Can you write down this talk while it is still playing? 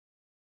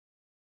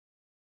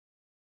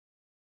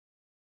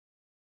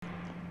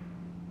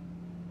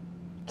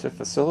To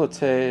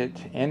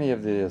facilitate any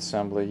of the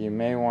assembly, you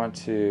may want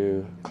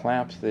to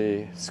clamp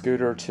the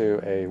scooter to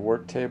a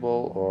work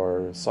table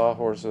or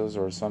sawhorses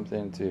or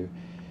something to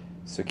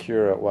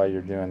secure it while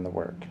you're doing the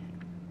work.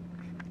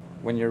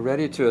 When you're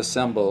ready to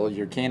assemble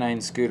your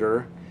canine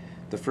scooter,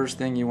 the first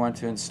thing you want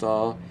to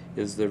install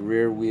is the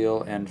rear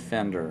wheel and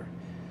fender.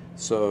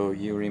 So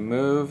you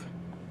remove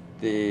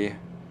the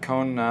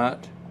cone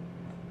nut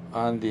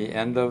on the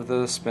end of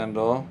the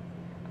spindle.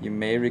 You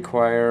may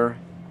require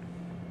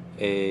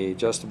a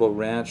adjustable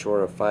wrench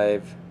or a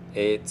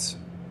 5/8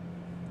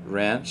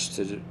 wrench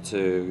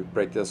to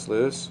break this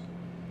loose.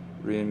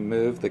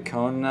 Remove the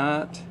cone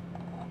nut,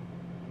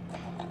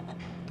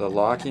 the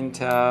locking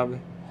tab,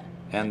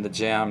 and the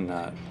jam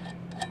nut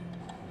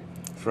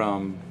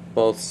from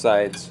both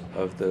sides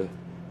of the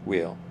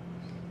wheel.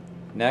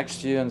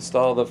 Next, you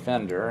install the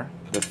fender.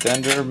 The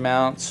fender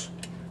mounts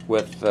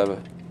with the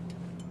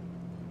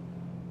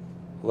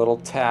little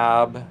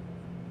tab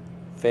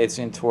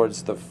facing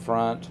towards the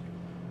front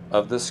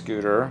of the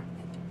scooter.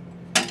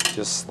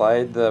 Just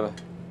slide the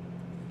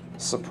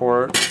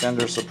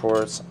fender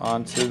supports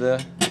onto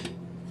the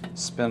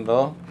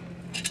spindle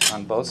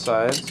on both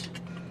sides.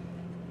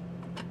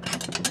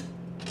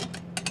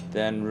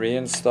 Then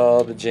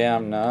reinstall the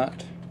jam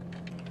nut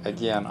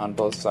again on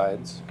both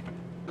sides.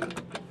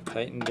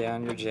 Tighten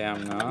down your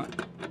jam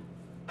nut.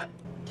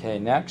 Okay,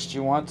 next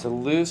you want to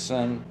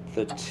loosen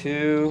the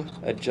two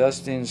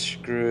adjusting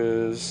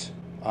screws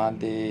on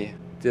the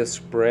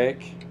disc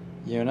brake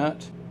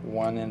unit.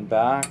 One in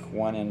back,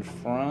 one in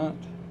front.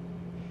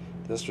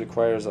 This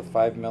requires a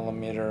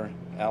 5mm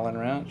Allen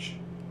wrench.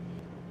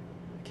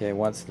 Okay,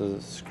 once the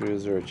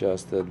screws are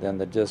adjusted, then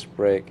the disc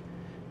brake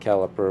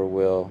caliper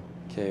will.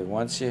 Okay,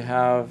 once you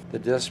have the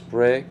disc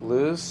brake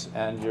loose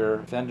and your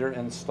fender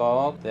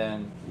installed,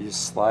 then you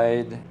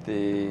slide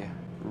the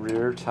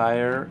rear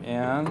tire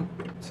in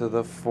to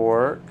the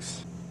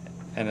forks,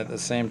 and at the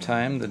same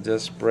time the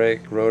disc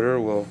brake rotor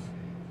will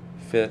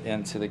fit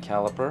into the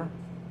caliper.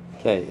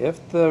 Okay,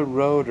 if the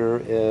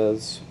rotor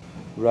is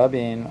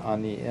rubbing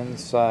on the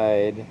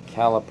inside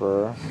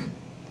caliper,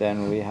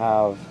 then we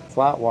have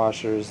flat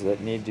washers that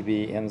need to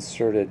be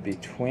inserted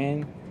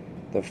between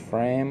the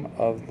frame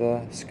of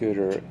the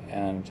scooter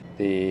and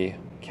the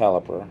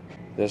caliper.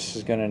 This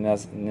is going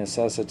to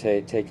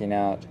necessitate taking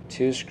out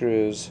 2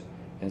 screws,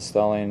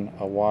 installing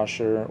a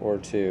washer or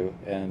 2,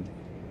 and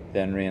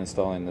then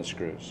reinstalling the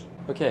screws.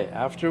 Okay,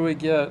 after we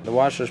get the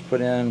washers put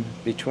in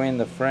between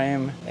the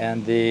frame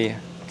and the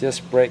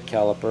disc brake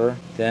caliper,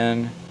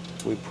 then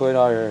we put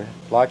our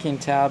locking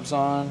tabs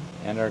on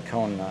and our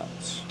cone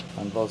nuts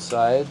on both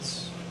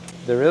sides.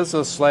 There is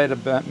a slight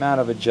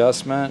amount of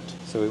adjustment,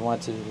 so we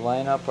want to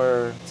line up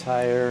our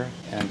tire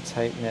and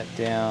tighten it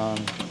down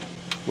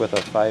with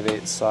a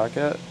 5/8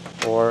 socket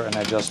or an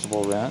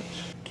adjustable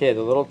wrench. Okay,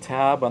 the little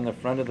tab on the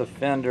front of the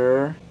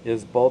fender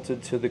is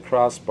bolted to the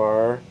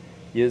crossbar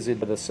using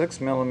the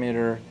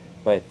 6mm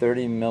by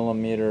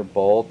 30mm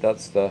bolt.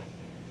 That's the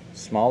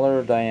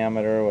smaller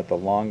diameter with the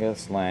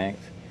longest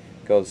length.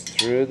 Goes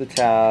through the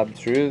tab,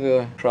 through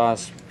the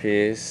cross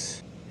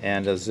piece,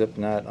 and a zip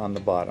nut on the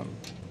bottom.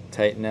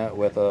 Tighten it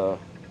with a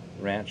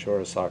wrench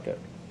or a socket.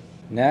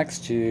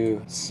 Next,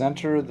 you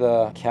center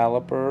the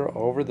caliper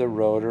over the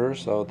rotor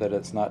so that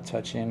it's not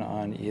touching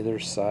on either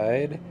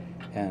side,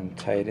 and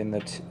tighten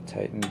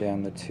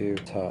down the 2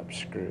 top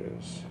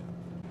screws.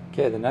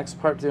 Okay, the next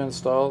part to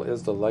install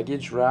is the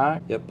luggage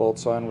rack. It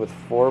bolts on with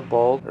 4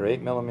 bolts, or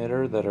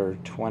 8mm, that are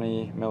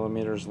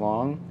 20mm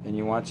long, and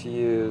you want to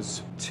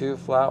use 2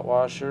 flat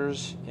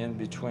washers in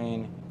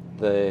between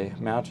the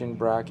mounting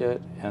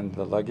bracket and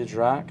the luggage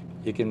rack.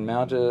 You can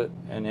mount it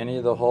in any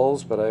of the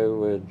holes, but I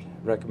would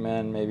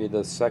recommend maybe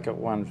the second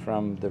one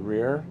from the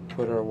rear.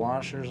 Put our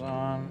washers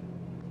on,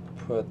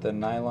 put the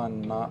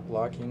nylon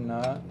locking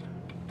nut.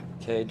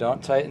 Okay,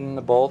 don't tighten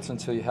the bolts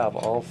until you have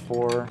all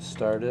 4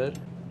 started.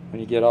 When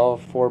you get all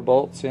 4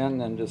 bolts in,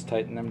 then just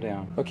tighten them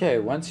down. Okay,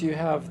 once you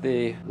have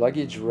the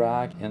luggage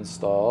rack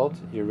installed,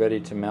 you're ready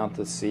to mount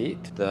the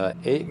seat. The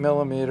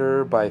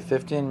 8mm by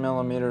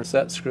 15mm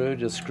set screw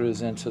just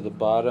screws into the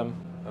bottom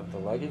of the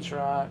luggage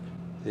rack.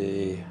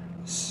 The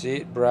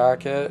seat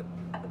bracket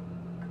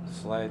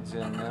slides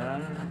in there,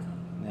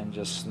 and then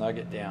just snug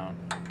it down.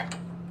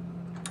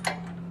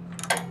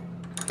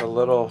 The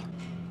little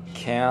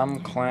cam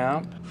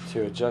clamp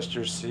to adjust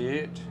your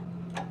seat.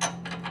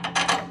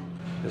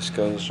 This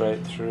goes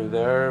right through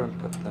there, and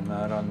put the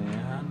nut on the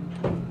end.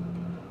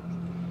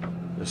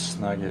 Just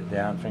snug it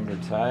down finger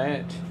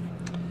tight.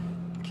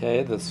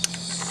 Okay, the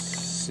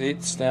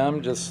seat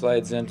stem just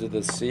slides into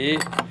the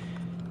seat.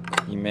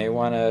 You may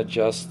want to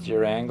adjust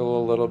your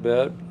angle a little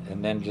bit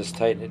and then just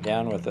tighten it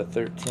down with a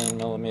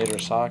 13mm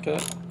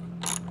socket.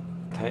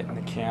 Tighten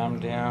the cam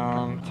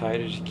down tight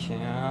as you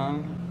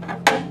can.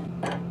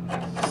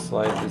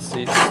 Slide the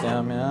seat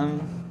stem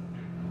in.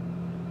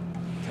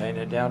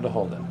 Tighten it down to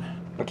hold it.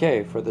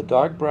 Okay, for the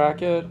dog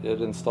bracket,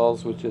 it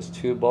installs with just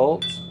 2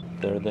 bolts.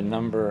 They're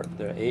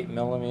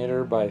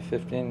 8mm by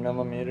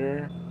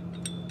 15mm.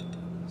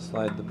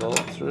 Slide the bolt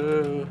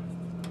through.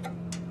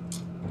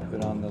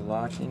 Put on the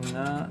locking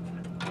nut,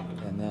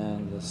 and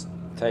then just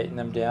tighten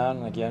them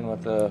down again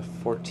with a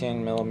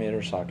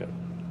 14mm socket.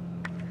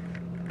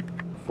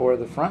 For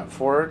the front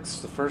forks,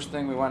 the first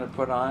thing we want to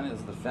put on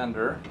is the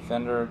fender. The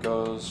fender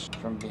goes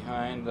from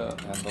behind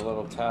and the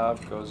little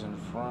tab goes in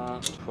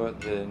front. Put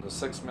the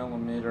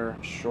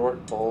 6mm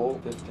short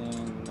bolt,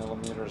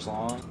 15mm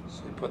long.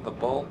 So you put the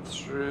bolt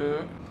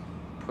through,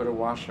 put a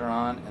washer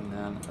on, and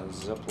then a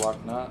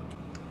Ziploc nut.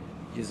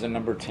 Use a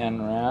number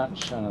 10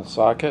 wrench and a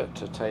socket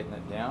to tighten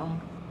it down.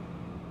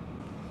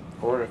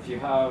 Or if you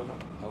have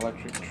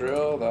electric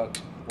drill, that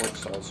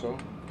works also.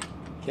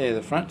 Okay,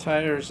 the front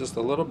tire is just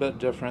a little bit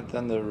different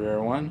than the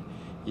rear one.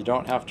 You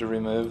don't have to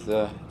remove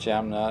the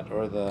jam nut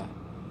or the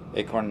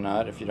acorn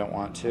nut if you don't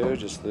want to.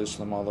 Just loosen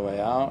them all the way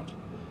out.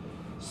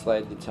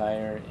 Slide the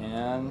tire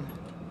in.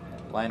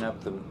 Line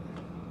up the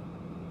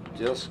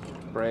disc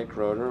brake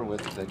rotor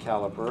with the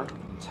caliper.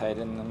 And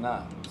tighten the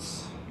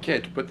nuts. Okay,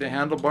 to put the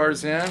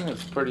handlebars in,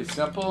 it's pretty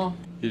simple.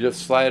 You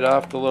just slide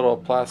off the little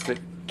plastic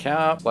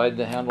cap, slide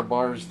the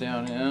handlebars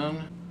down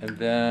in, and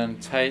then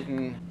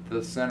tighten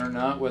the center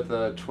nut with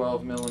a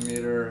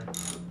 12mm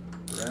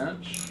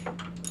wrench.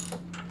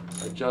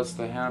 Adjust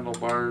the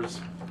handlebars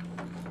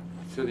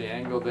to the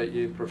angle that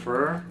you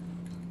prefer.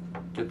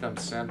 Get them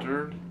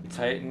centered.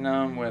 Tighten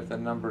them with a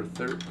number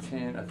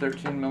 13, a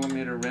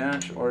 13mm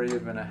wrench, or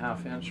even a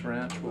 1/2"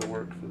 wrench will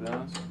work for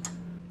this.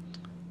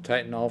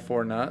 Tighten all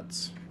 4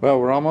 nuts. Well,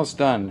 we're almost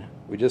done.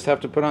 We just have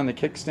to put on the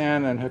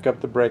kickstand and hook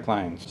up the brake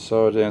lines.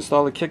 So to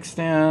install the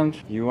kickstand,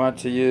 you want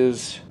to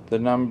use the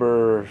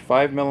number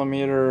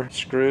 5mm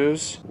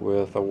screws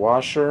with a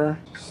washer.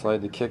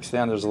 Slide the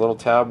kickstand. There's a little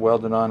tab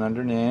welded on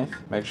underneath.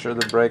 Make sure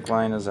the brake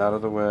line is out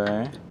of the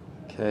way.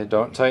 Okay,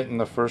 don't tighten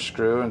the first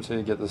screw until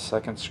you get the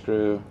second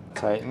screw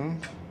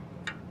tightened,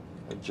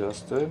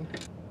 adjusted.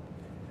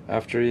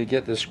 After you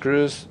get the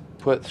screws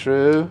put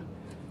through,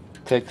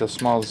 take the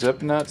small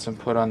zip nuts and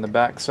put on the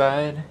back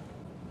side.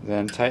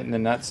 Then tighten the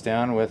nuts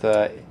down with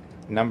a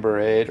number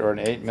 8 or an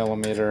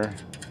 8mm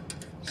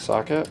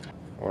socket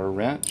or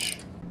wrench.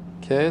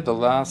 Okay, the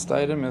last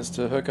item is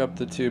to hook up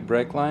the 2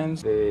 brake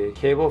lines. The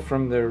cable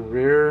from the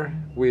rear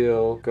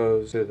wheel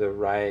goes to the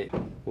right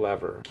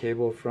lever.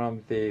 Cable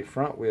from the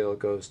front wheel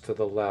goes to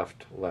the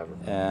left lever.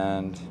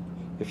 And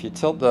if you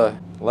tilt the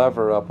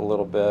lever up a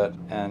little bit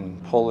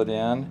and pull it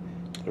in,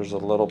 there's a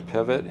little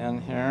pivot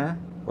in here.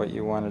 What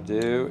you want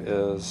to do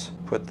is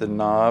put the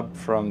knob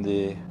from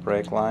the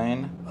brake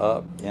line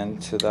up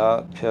into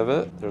that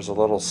pivot. There's a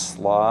little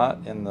slot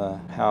in the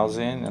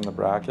housing, in the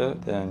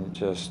bracket. Then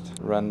just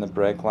run the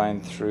brake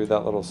line through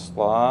that little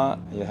slot.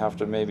 You have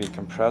to maybe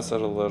compress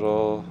it a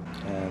little,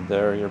 and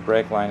there your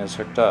brake line is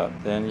hooked up.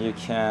 Then you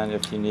can,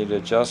 if you need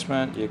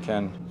adjustment, you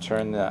can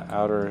turn the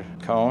outer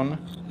cone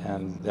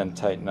and then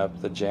tighten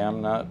up the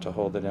jam nut to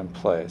hold it in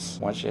place.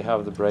 Once you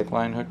have the brake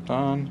line hooked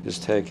on,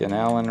 just take an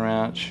Allen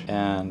wrench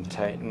and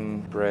tighten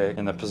brake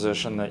in the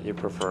position that you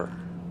prefer.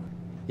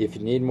 If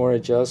you need more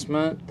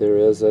adjustment, there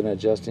is an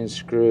adjusting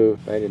screw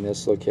right in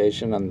this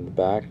location on the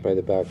back by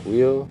the back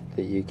wheel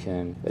that you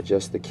can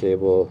adjust the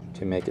cable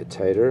to make it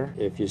tighter.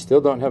 If you still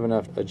don't have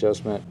enough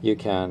adjustment, you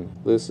can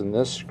loosen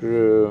this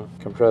screw,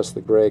 compress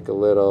the brake a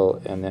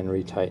little, and then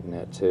retighten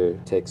it to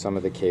take some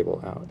of the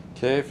cable out.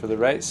 Okay, for the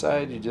right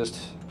side, you just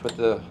put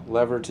the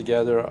lever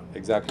together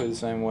exactly the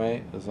same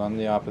way as on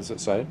the opposite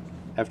side.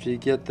 After you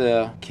get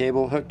the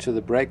cable hooked to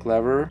the brake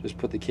lever, just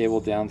put the cable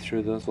down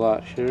through the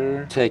slot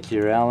here. Take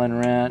your Allen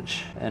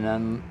wrench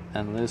and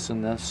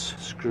loosen this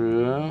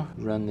screw.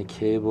 Run the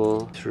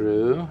cable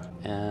through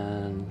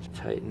and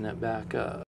tighten it back up.